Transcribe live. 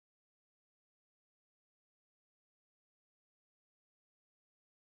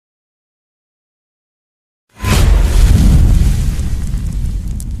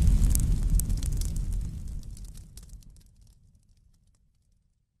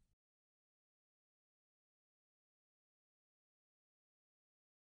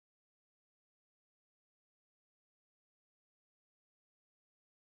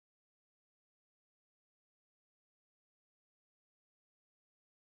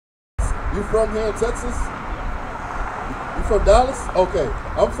You from here in Texas? You from Dallas? Okay.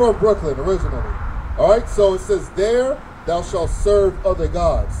 I'm from Brooklyn originally. All right, so it says, there thou shalt serve other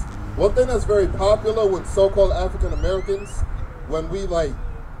gods. One thing that's very popular with so-called African Americans, when we like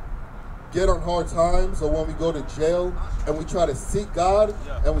get on hard times or when we go to jail and we try to seek God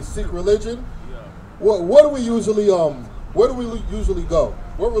and we seek religion, what do we usually where do we usually go?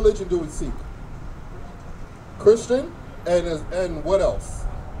 What religion do we seek? Christian, and what else?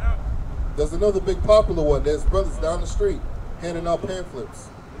 There's another big popular one. There's brothers down the street handing out pamphlets.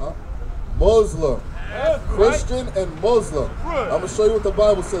 Huh? Muslim, Christian, and Muslim. I'm going to show you what the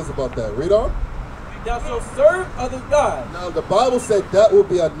Bible says about that. Read on. Thou shalt serve other gods. Now, the Bible said that would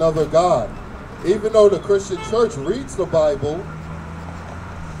be another God. Even though the Christian church reads the Bible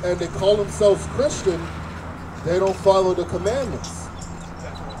and they call themselves Christian, they don't follow the commandments.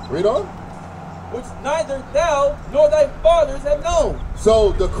 Read on. Which neither thou nor thy fathers have known.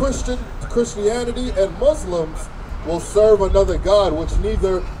 So the Christianity and Muslims will serve another God, which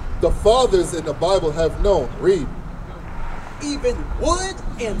neither the fathers in the Bible have known. Read. Even wood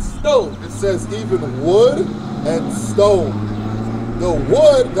and stone. It says even wood and stone. The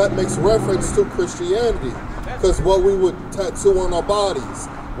wood, that makes reference to Christianity, because what we would tattoo on our bodies.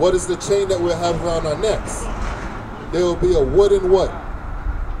 What is the chain that we'll have around our necks? There will be a wooden what?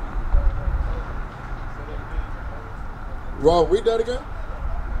 Ron, read that again.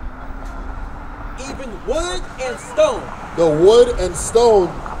 Even wood and stone. The wood and stone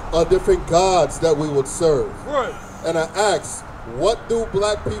are different gods that we would serve. Right. And I asked, what do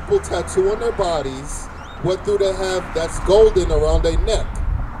black people tattoo on their bodies? What do they have that's golden around their neck?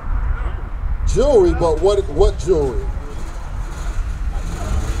 Jewelry, but what jewelry?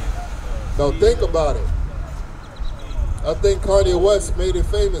 Now think about it. I think Kanye West made it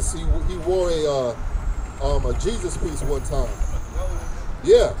famous. He wore a Jesus piece one time.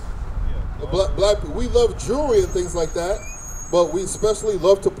 Yeah. Black people, we love jewelry and things like that, but we especially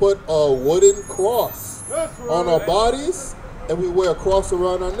love to put a wooden cross on our bodies, and we wear a cross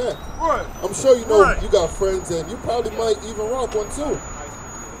around our neck. Right. I'm sure you know you got friends, and you probably might even rock one too.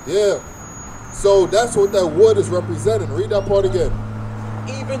 Yeah. So that's what that wood is representing. Read that part again.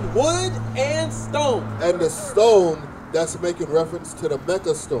 Even wood and stone. And the stone, that's making reference to the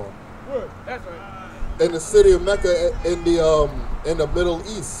Mecca stone. Right. That's right. In the city of Mecca in the Middle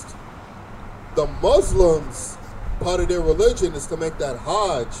East. The Muslims, part of their religion is to make that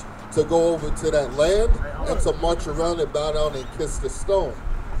Hajj, to go over to that land and to march around and bow down and kiss the stone.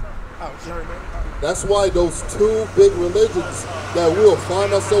 That's why those two big religions that we'll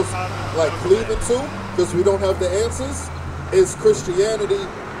find ourselves like cleaving to, because we don't have the answers, is Christianity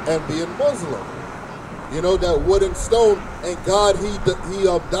and being Muslim. You know, that wood and stone, and God, he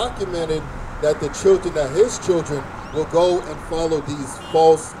documented that the children, that his children will go and follow these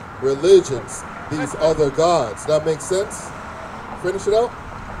false religions, these other gods. That makes sense? Finish it out.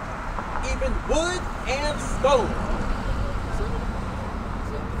 Even wood and stone.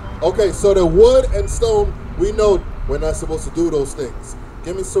 Okay, so the wood and stone, we know we're not supposed to do those things.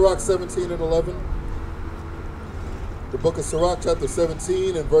 Give me Sirach 17 and 11. The book of Sirach, chapter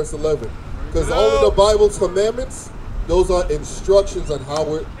 17 and verse 11. Because all of the Bible's commandments, those are instructions on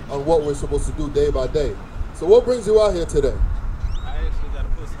what we're supposed to do day by day. So what brings you out here today? I actually got to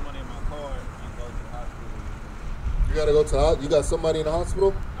put some money in my car and go to the hospital. You got to go to the hospital? You got somebody in the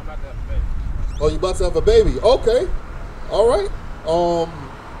hospital? I'm about to have a baby. Oh, you about to have a baby? Okay. All right.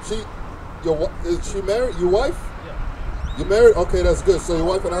 Is she married? Your wife? Yeah. You married? Okay, that's good. So your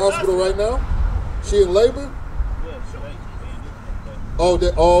wife in the hospital right now? She in labor? Yeah, she's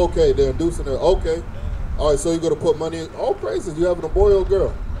inducing Oh, okay. They're inducing her. Okay. All right, so you're going to put money in. Oh, praises. You having a boy or a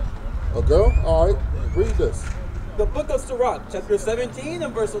girl? A girl? All right. Read this. The book of Sirach, chapter 17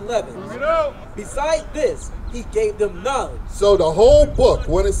 and verse 11. Beside this, he gave them knowledge. So the whole book,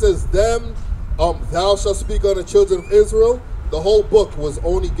 when it says them, thou shalt speak on the children of Israel, the whole book was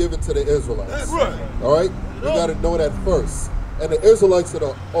only given to the Israelites. That's right. All right? You got to know that first. And the Israelites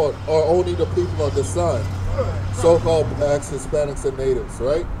are only the people on this side. So-called blacks, Hispanics, and natives,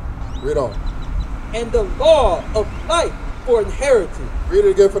 right? Read on. And the law of life for inheritance. Read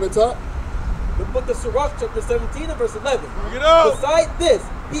it again from the top. The book of Sirach, chapter 17 and verse 11. Out. Beside this,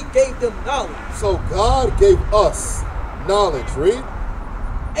 he gave them knowledge. So God gave us knowledge. Read.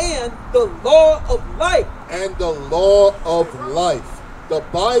 And the law of life. And the law of life. The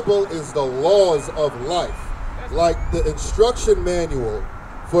Bible is the laws of life. Like the instruction manual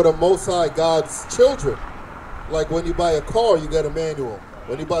for the Most High God's children. Like when you buy a car, you get a manual.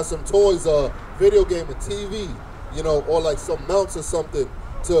 When you buy some toys, a video game, a TV, you know, or like some mounts or something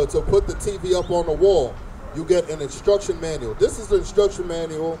to put the TV up on the wall, you get an instruction manual. This is the instruction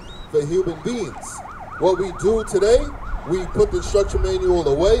manual for human beings. What we do today, we put the instruction manual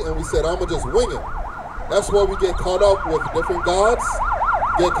away and we said, I'm going to just wing it. That's why we get caught up with different gods,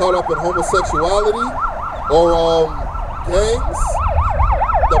 get caught up in homosexuality or gangs.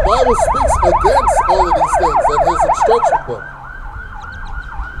 The Bible speaks against all of these things in his instruction book.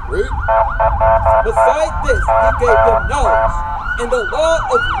 Read. Beside this, he gave them knowledge and the law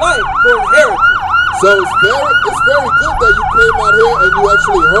of life for inheritance. So it's very good that you came out here and you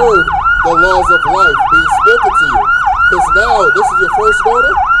actually heard the laws of life being spoken to you. Because now, this is your first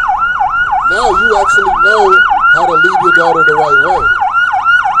daughter. Now you actually know how to lead your daughter the right way.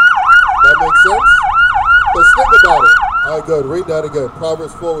 That makes sense? Because think about it. All right, good. Read that again.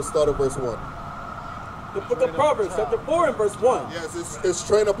 Proverbs 4, we'll start at verse 1. The book of Proverbs, chapter 4 and verse 1. Yes, it's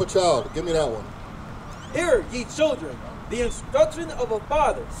train up a child. Give me that one. Hear, ye children, the instruction of a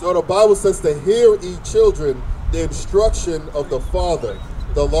father. So the Bible says to hear, ye children, the instruction of the father,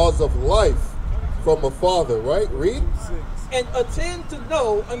 the laws of life from a father, right? Read. And attend to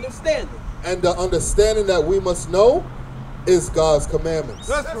know understanding. And the understanding that we must know is God's commandments.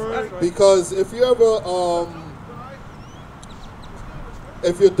 That's right. Because if you ever,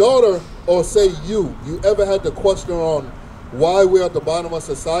 if your daughter, or say you ever had the question on why we're at the bottom of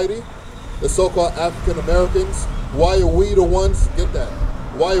society, the so-called African Americans, why are we the ones, get that,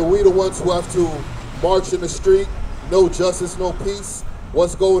 why are we the ones who have to march in the street, no justice, no peace?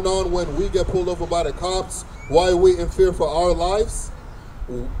 What's going on when we get pulled over by the cops? Why are we in fear for our lives?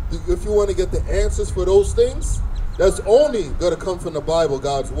 If you want to get the answers for those things, that's only going to come from the Bible,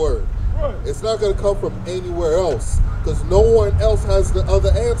 God's word. Right. It's not going to come from anywhere else, because no one else has the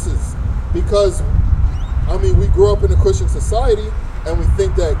other answers. Because, I mean, we grew up in a Christian society, and we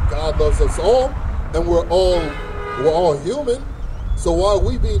think that God loves us all, and we're all human. So why are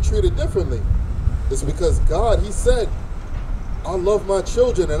we being treated differently? It's because God, he said, I love my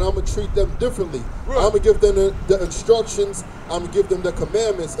children and I'm going to treat them differently. Right. I'm going to give them the instructions, I'm going to give them the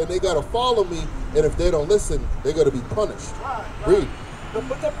commandments, and they got to follow me. And if they don't listen, they're going to be punished. Right. Read. The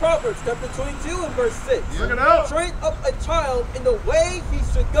book of Proverbs, chapter 22 and verse 6. Yeah. Look it out. Train up a child in the way he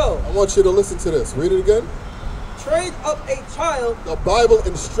should go. I want you to listen to this. Read it again. Train up a child. The Bible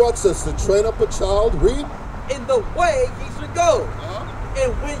instructs us to train up a child. Read. In the way he should go.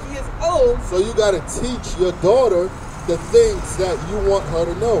 And when he is old. So you got to teach your daughter the things that you want her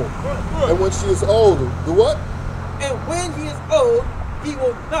to know. And when she is old, do what? And when he is old, he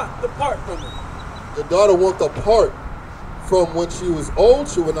will not depart from it. Your daughter won't depart from when she was old.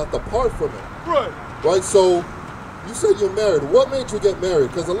 She will not depart from it. Right. Right. So you said you're married. What made you get married?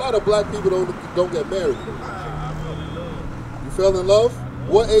 Because a lot of black people don't get married. You fell in love?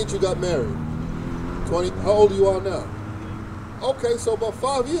 What age you got married? 20. How old are you are now? Okay, so about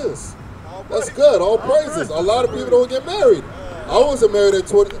 5 years. That's good. All praises. A lot of people don't get married. I wasn't married at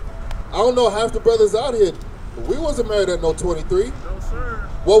 20. I don't know half the brothers out here. We wasn't married at no 23. No, sir.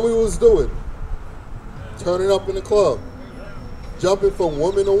 What we was doing? Turning up in the club. Jumping from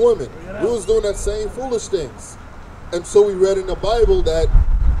woman to woman. We was doing that same foolish things. And so we read in the Bible that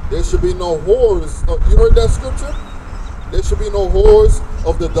there should be no whores. You heard that scripture? There should be no whores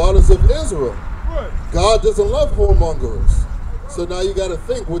of the daughters of Israel. God doesn't love whoremongers. So now you got to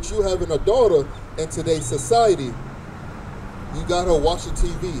think, what you having a daughter in today's society, you got her watching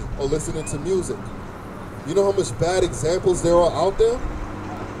TV or listening to music. You know how much bad examples there are out there?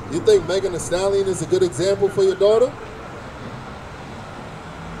 You think Megan Thee Stallion is a good example for your daughter?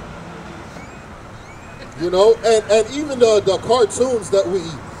 You know, and even the cartoons that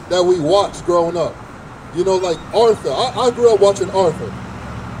we watched growing up. You know, like Arthur. I grew up watching Arthur.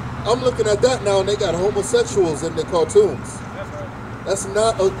 I'm looking at that now and they got homosexuals in their cartoons. That's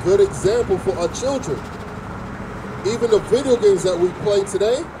not a good example for our children. Even the video games that we play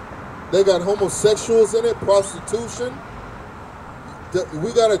today, they got homosexuals in it, prostitution.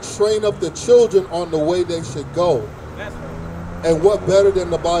 We got to train up the children on the way they should go. And what better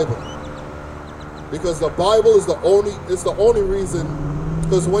than the Bible? Because the Bible is the only reason,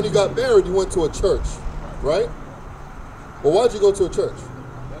 because when you got married, you went to a church, right? Well, why'd you go to a church?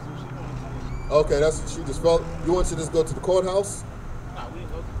 Okay, that's what she just felt. You want to just go to the courthouse? Nah, we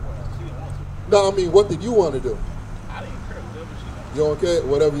didn't go to the courthouse. She didn't want to. No, I mean, what did you want to do? I didn't care whatever she wanted. You don't care?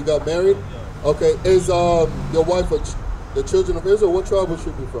 Whatever, you got married? Yeah. Okay, is your wife the children of Israel? What tribe would she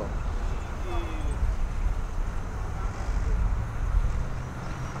be from?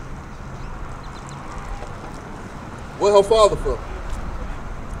 Where her father from?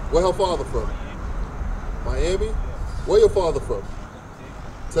 Where her father from? Miami? Where your father from?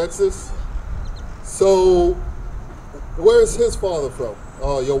 Texas? So, where's his father from?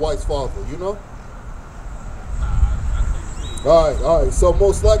 Your wife's father, you know? All right. So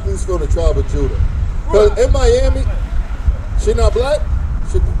most likely he's from the tribe of Judah. Because in Miami, she not black?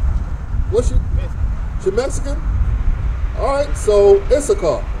 What's she? She Mexican? All right, so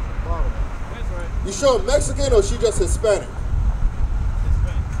Issachar. You sure Mexican or she just Hispanic?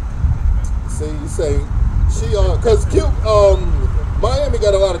 See, you saying she, because Miami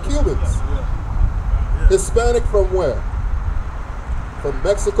got a lot of Cubans. Hispanic from where? From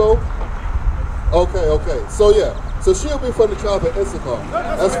Mexico? Okay. So yeah, so she'll be from the tribe of Issachar.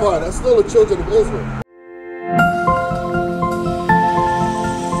 That's fine. That's still the children of Israel.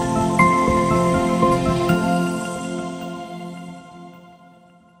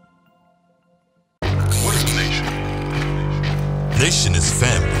 What is a nation? Nation is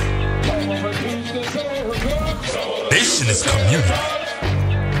family. Nation is community.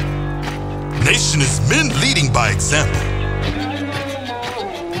 Nation is men leading by example.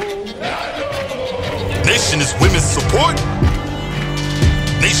 Nation is women's support.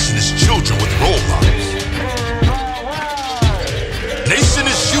 Nation is children with role models.